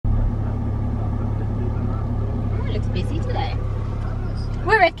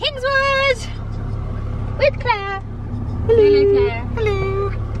with Claire. Hello, Claire. Hello.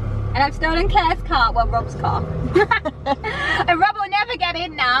 And I've stolen Claire's car, well, Rob's car. And Rob will never get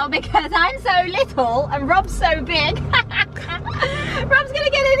in now because I'm so little and Rob's so big. Rob's gonna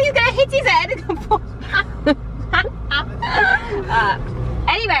get in, he's gonna hit his head and fall.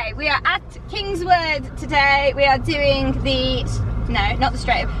 Anyway, we are at Kingswood today. We are doing the, no, not the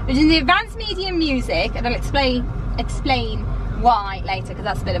straight, we're doing the advanced medium music, and I'll explain why later because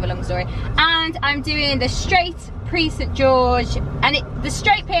that's a bit of a long story. And I'm doing the straight pre-St George, and the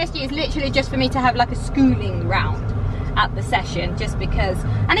straight PSG is literally just for me to have like a schooling round at the session, just because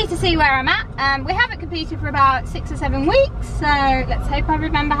I need to see where I'm at. We haven't competed for about 6 or 7 weeks, so let's hope I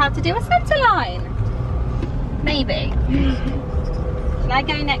remember how to do a centre line. Maybe. Shall I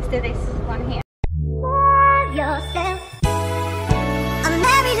go next to this one here? Yourself. A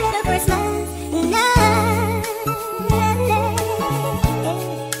merry little Christmas night.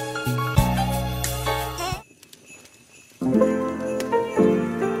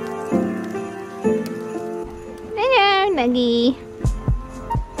 Hello, Nuggy.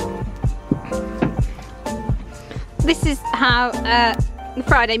 This is how the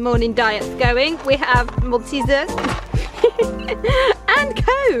Friday morning diet's going. We have Maltesers and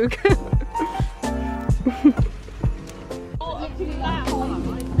Coke.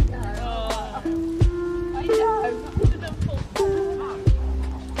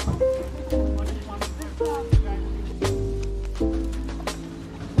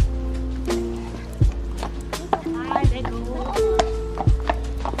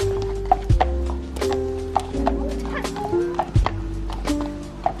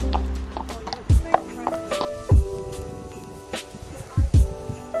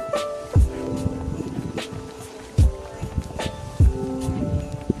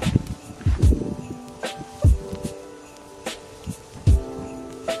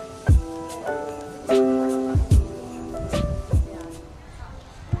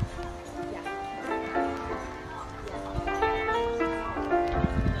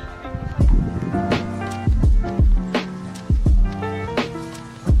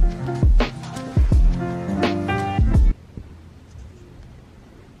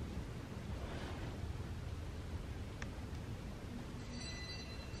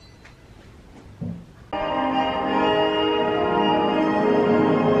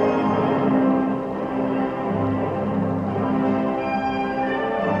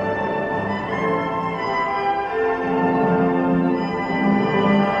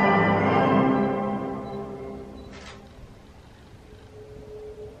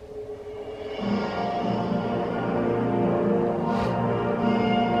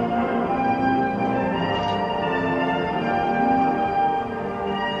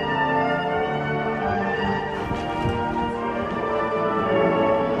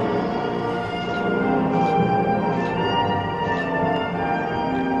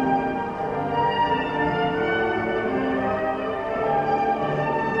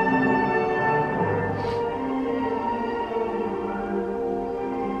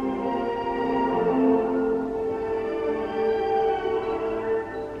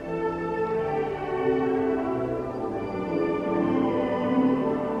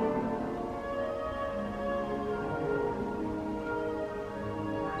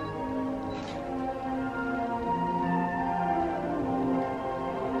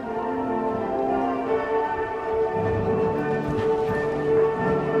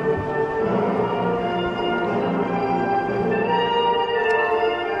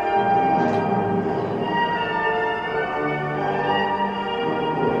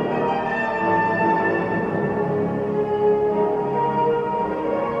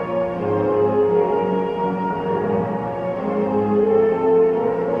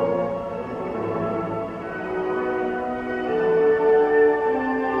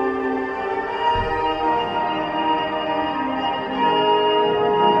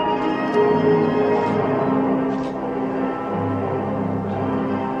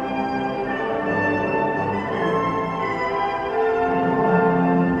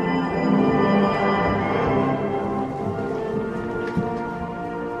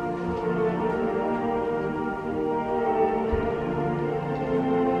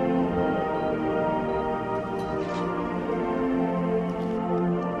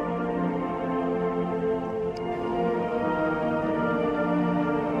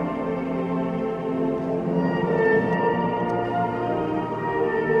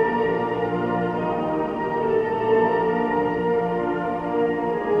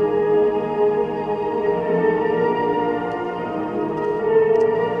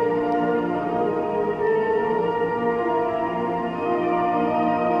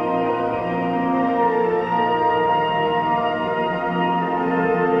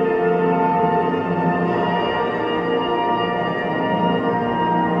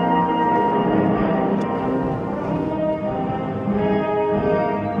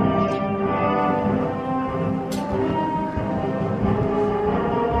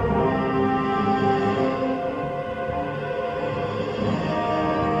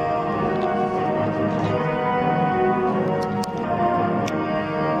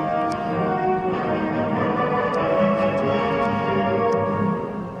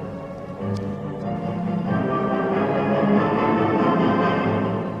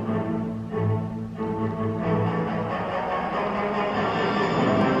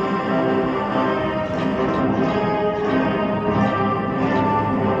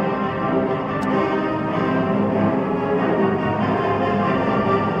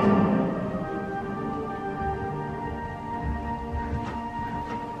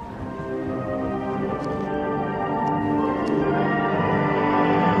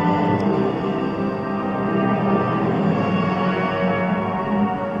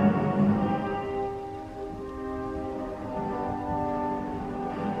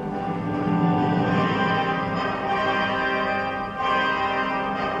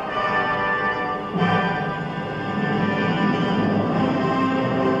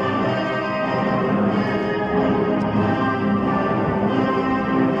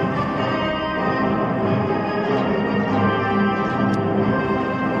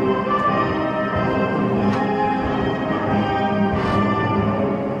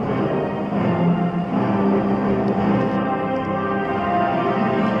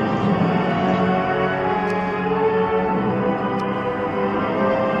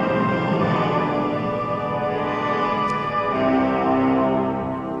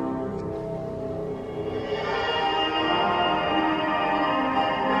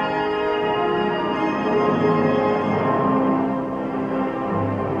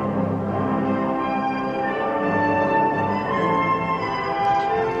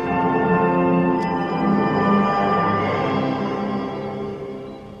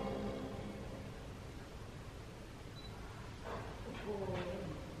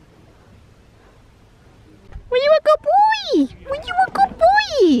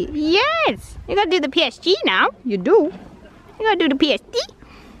 PSG. Yes. You gotta do the PSG now. You do. You gotta do the PSG.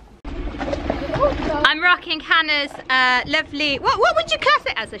 I'm rocking Hannah's lovely, what would you class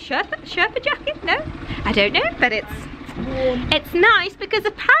it as? A Sherpa jacket? No? I don't know, but it's nice because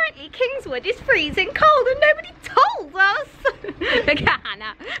apparently Kingswood is freezing cold and nobody told us. Look at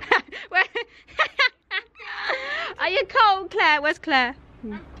Hannah. Are you cold, Claire? Where's Claire?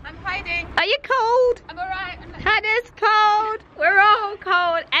 I'm hiding. Are you cold? I'm alright. Hannah's cold. We're all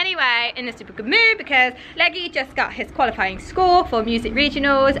cold. Anyway, in a super good mood because Leggy just got his qualifying score for music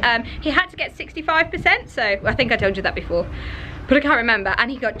regionals. He had to get 65%, so I think I told you that before, but I can't remember.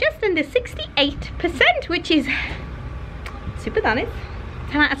 And he got just under 68%, which is super nice.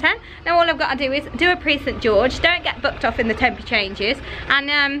 10 out of 10. Now all I've got to do is do a pre-St George. Don't get booked off in the temper changes. And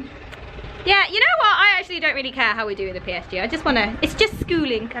yeah, you know what? I actually don't really care how we do with the PSG. I just want to, it's just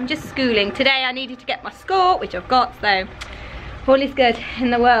schooling. I'm just schooling. Today I needed to get my score, which I've got, so all is good in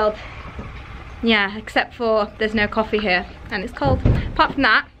the world. Yeah, except for there's no coffee here and it's cold. Apart from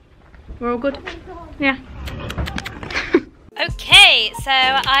that, we're all good. Yeah. Okay, so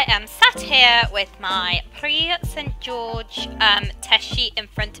I am sat here with my pre-St George test sheet in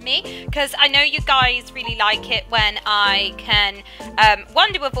front of me because I know you guys really like it when I can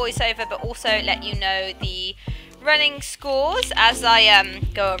one, do a voiceover but also let you know the running scores as I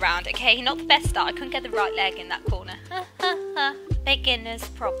go around. Okay, not the best start. I couldn't get the right leg in that corner. Beginner's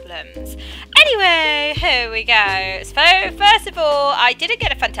problems. Anyway, here we go. So first of all, I didn't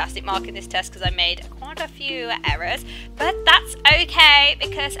get a fantastic mark in this test because I made quite a few errors, but that's okay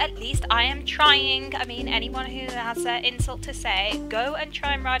because at least I am trying. I mean, anyone who has an insult to say, go and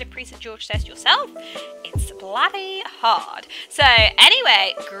try and ride a pre-St George test yourself. It's bloody hard. So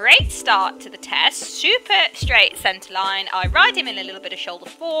anyway, great start to the test. Super straight centre line. I ride him in a little bit of shoulder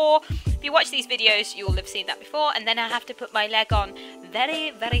 4. If you watch these videos, you'll have seen that before. And then I have to put my leg on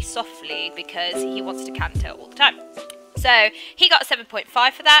very, very softly because he wants to canter all the time. So he got a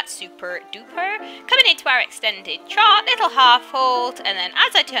 7.5 for that, super duper. Coming into our extended trot, little half halt, and then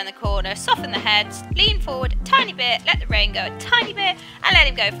as I turn the corner, soften the head, lean forward a tiny bit, let the rein go a tiny bit, and let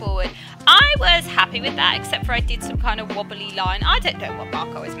him go forward. I was happy with that, except for I did some kind of wobbly line. I don't know what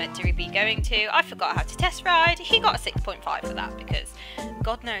mark I was meant to be going to. I forgot how to test ride. He got a 6.5 for that because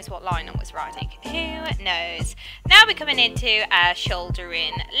God knows what line I was riding. Who knows? Now we're coming into our shoulder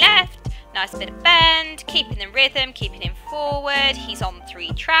in left. Nice bit of bend, keeping the rhythm, keeping him forward. He's on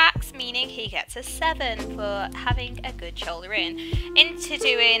 3 tracks, meaning he gets a 7 for having a good shoulder in. Into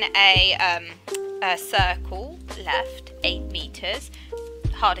doing a circle left, 8 meters.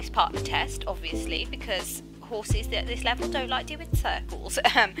 Hardest part of the test, obviously, because horses at this level don't like doing circles.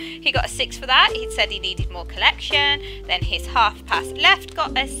 He got a 6 for that. He said he needed more collection. Then his half pass left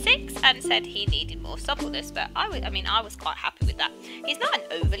got a 6 and said he needed more suppleness, but I was quite happy with that. He's not an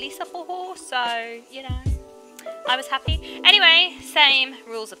overly supple horse, so you know, I was happy. Anyway, same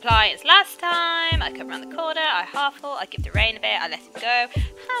rules apply as last time. I come around the corner, I half halt, I give the rein a bit, I let him go.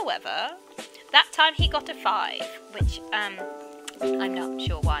 However, that time he got a 5, which I'm not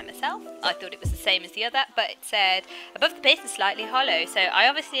sure why myself. I thought it was the same as the other, but it said above the base and slightly hollow, so I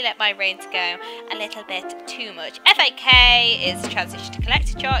obviously let my reins go a little bit too much. FAK is transition to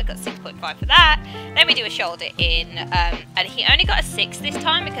collector chart. I got 6.5 for that. Then we do a shoulder in, and he only got a 6 this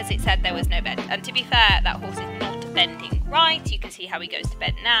time because it said there was no bend. And to be fair, that horse is not bending right. You can see how he goes to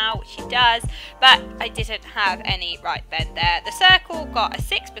bend now, which he does, but I didn't have any right bend there. The circle got a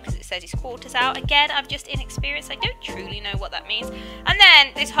 6 because it says his quarters out. Again, I'm just inexperienced. I don't truly know what that means. And then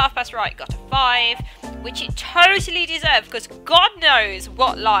this half pass right got a 5, which it totally deserved because God knows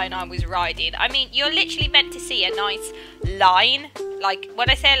what line I was riding. I mean, you're literally meant to see a nice line. Like, when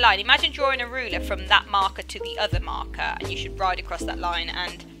I say a line, imagine drawing a ruler from that marker to the other marker, and you should ride across that line.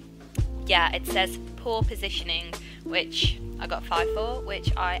 And yeah, it says poor positioning, which I got 5 for,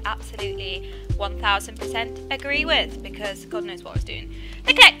 which I absolutely 1000% agree with because God knows what I was doing.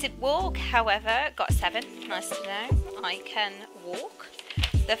 The collected walk, however, got a 7. Nice to know I can walk.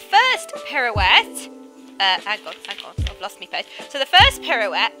 The first pirouette, hang on, I've lost my page. So the first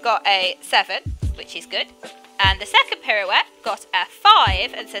pirouette got a 7, which is good. And the second pirouette got a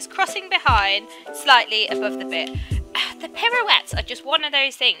 5 and says crossing behind, slightly above the bit. The pirouettes are just one of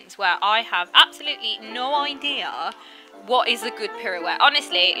those things where I have absolutely no idea what is a good pirouette.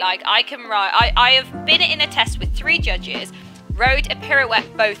 Honestly, like, I can ride, I have been in a test with 3 judges, rode a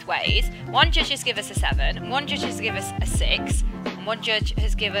pirouette both ways. One judge has given us a 7, one judge has given us a 6, and one judge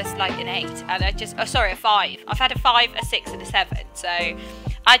has given us like an 8, and a 5. I've had a 5, a 6 and a 7, so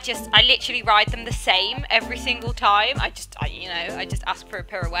I literally ride them the same every single time. I just ask for a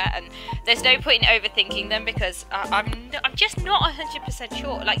pirouette, and there's no point in overthinking them because I'm just not 100%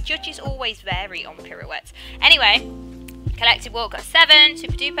 sure. Like, judges always vary on pirouettes. Anyway, collective walk got 7,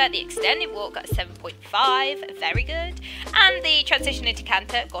 super duper. The extended walk got a 7.5, very good. And the transition into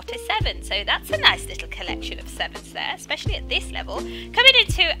canter got a 7. So that's a nice little collection of 7s there, especially at this level. Coming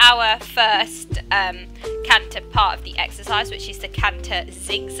into our first canter part of the exercise, which is the canter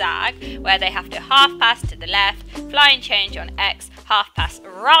zigzag, where they have to half pass to the left, flying change on X, half pass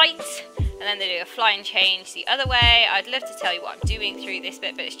right, and then they do a flying change the other way. I'd love to tell you what I'm doing through this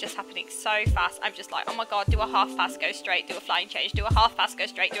bit, but it's just happening so fast. I'm just like, oh my god, do a half pass, go straight, do a flying change, do a half pass, go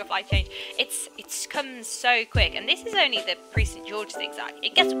straight, do a flying change. It comes so quick, and this is only the St. George zigzag.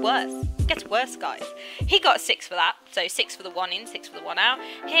 It gets worse. It gets worse, guys. He got 6 for that, so 6 for the 1 in, 6 for the 1 out.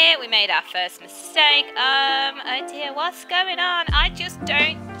 Here we made our first mistake. Oh dear, what's going on? I'm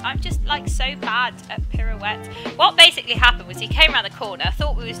just like so bad at pirouettes. What basically happened was he came around the corner,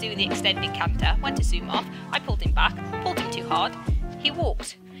 thought we was doing the extended canter, went to zoom off, I pulled him back, pulled him too hard, he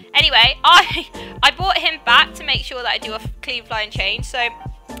walked. Anyway, I brought him back to make sure that I do a clean flying change, so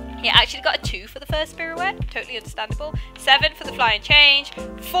he actually got a 2 for the first pirouette, totally understandable. 7 for the flying change,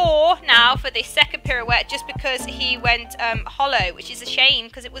 4 now for the second pirouette, just because he went hollow, which is a shame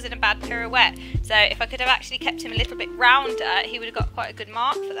because it wasn't a bad pirouette. So if I could have actually kept him a little bit rounder, he would have got quite a good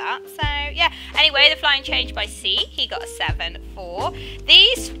mark for that. So yeah, anyway, the flying change by C, he got a 7 for.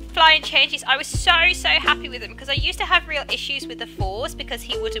 These flying changes, I was so happy with them because I used to have real issues with the 4s because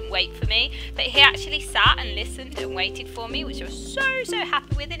he wouldn't wait for me, but he actually sat and listened and waited for me, which I was so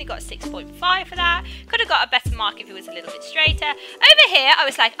happy with, and he got a 6.5 for that. Could have got a better mark if he was a little bit straighter. Over here, I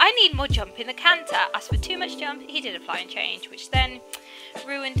was like, I need more jump in the canter. Asked for too much jump, he did a flying change, which then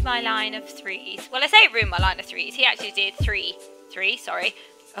ruined my line of 3s. Well, I say ruined my line of 3s. He actually did 3, sorry.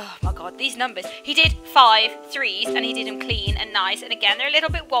 Oh my god, these numbers. He did 5 3s and he did them clean and nice. And again, they're a little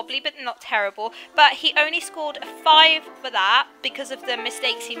bit wobbly, but not terrible. But he only scored a 5 for that because of the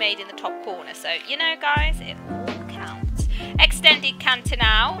mistakes he made in the top corner. So, you know, guys, it all counts. Extended canter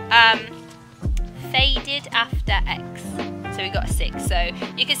now. Faded after X. So we got a 6. So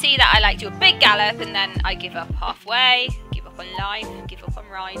you can see that I like do a big gallop and then I give up halfway. Give up on life. Give up on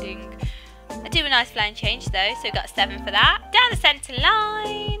riding. I do a nice flying change though, so we got a 7 for that. Down the centre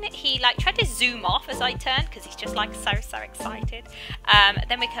line, he like tried to zoom off as I turned because he's just like so excited.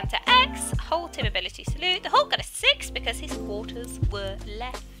 Then we come to X, halt immobility salute. The halt got a 6 because his quarters were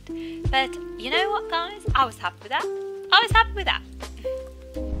left. But you know what, guys? I was happy with that. I was happy with that.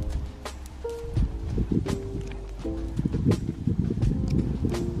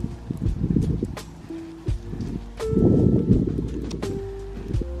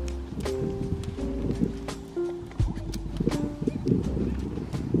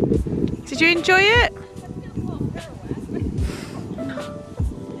 Did you enjoy it?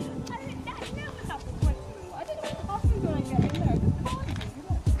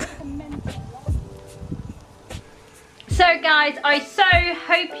 So guys, I so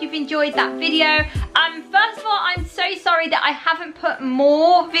hope you've enjoyed that video. First of all, I'm so sorry that I haven't put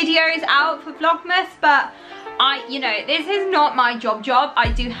more videos out for Vlogmas, but this is not my job.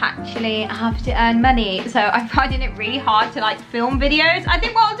 I do actually have to earn money, so I'm finding it really hard to like film videos. I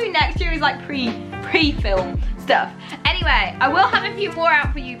think what I'll do next year is like pre-film stuff. Anyway, I will have a few more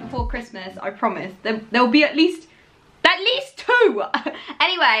out for you before Christmas, I promise. There'll be at least 2.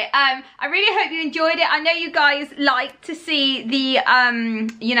 Anyway, I really hope you enjoyed it. I know you guys like to see the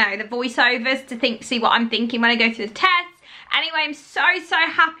the voiceovers to see what I'm thinking when I go through the tests. Anyway, I'm so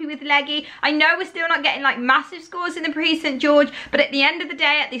happy with Leggy. I know we're still not getting like massive scores in the St. George, but at the end of the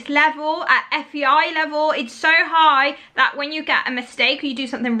day, at this level, at FEI level, it's so high that when you get a mistake or you do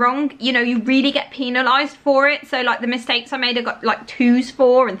something wrong, you really get penalised for it. So like the mistakes I made, I got like 2s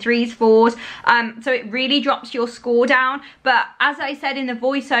for and 3s, 4s. So it really drops your score down. But as I said in the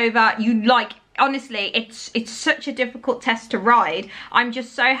voiceover, honestly, it's such a difficult test to ride. I'm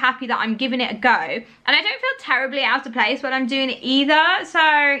just so happy that I'm giving it a go. And I don't feel terribly out of place when I'm doing it either. So,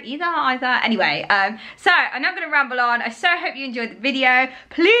 either. Anyway, so I'm not going to ramble on. I so hope you enjoyed the video.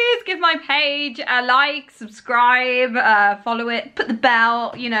 Please give my page a like, subscribe, follow it, put the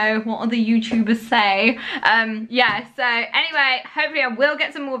bell, what other YouTubers say. Yeah, so anyway, hopefully I will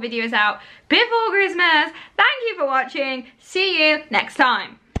get some more videos out before Christmas. Thank you for watching. See you next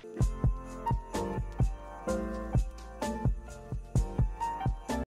time.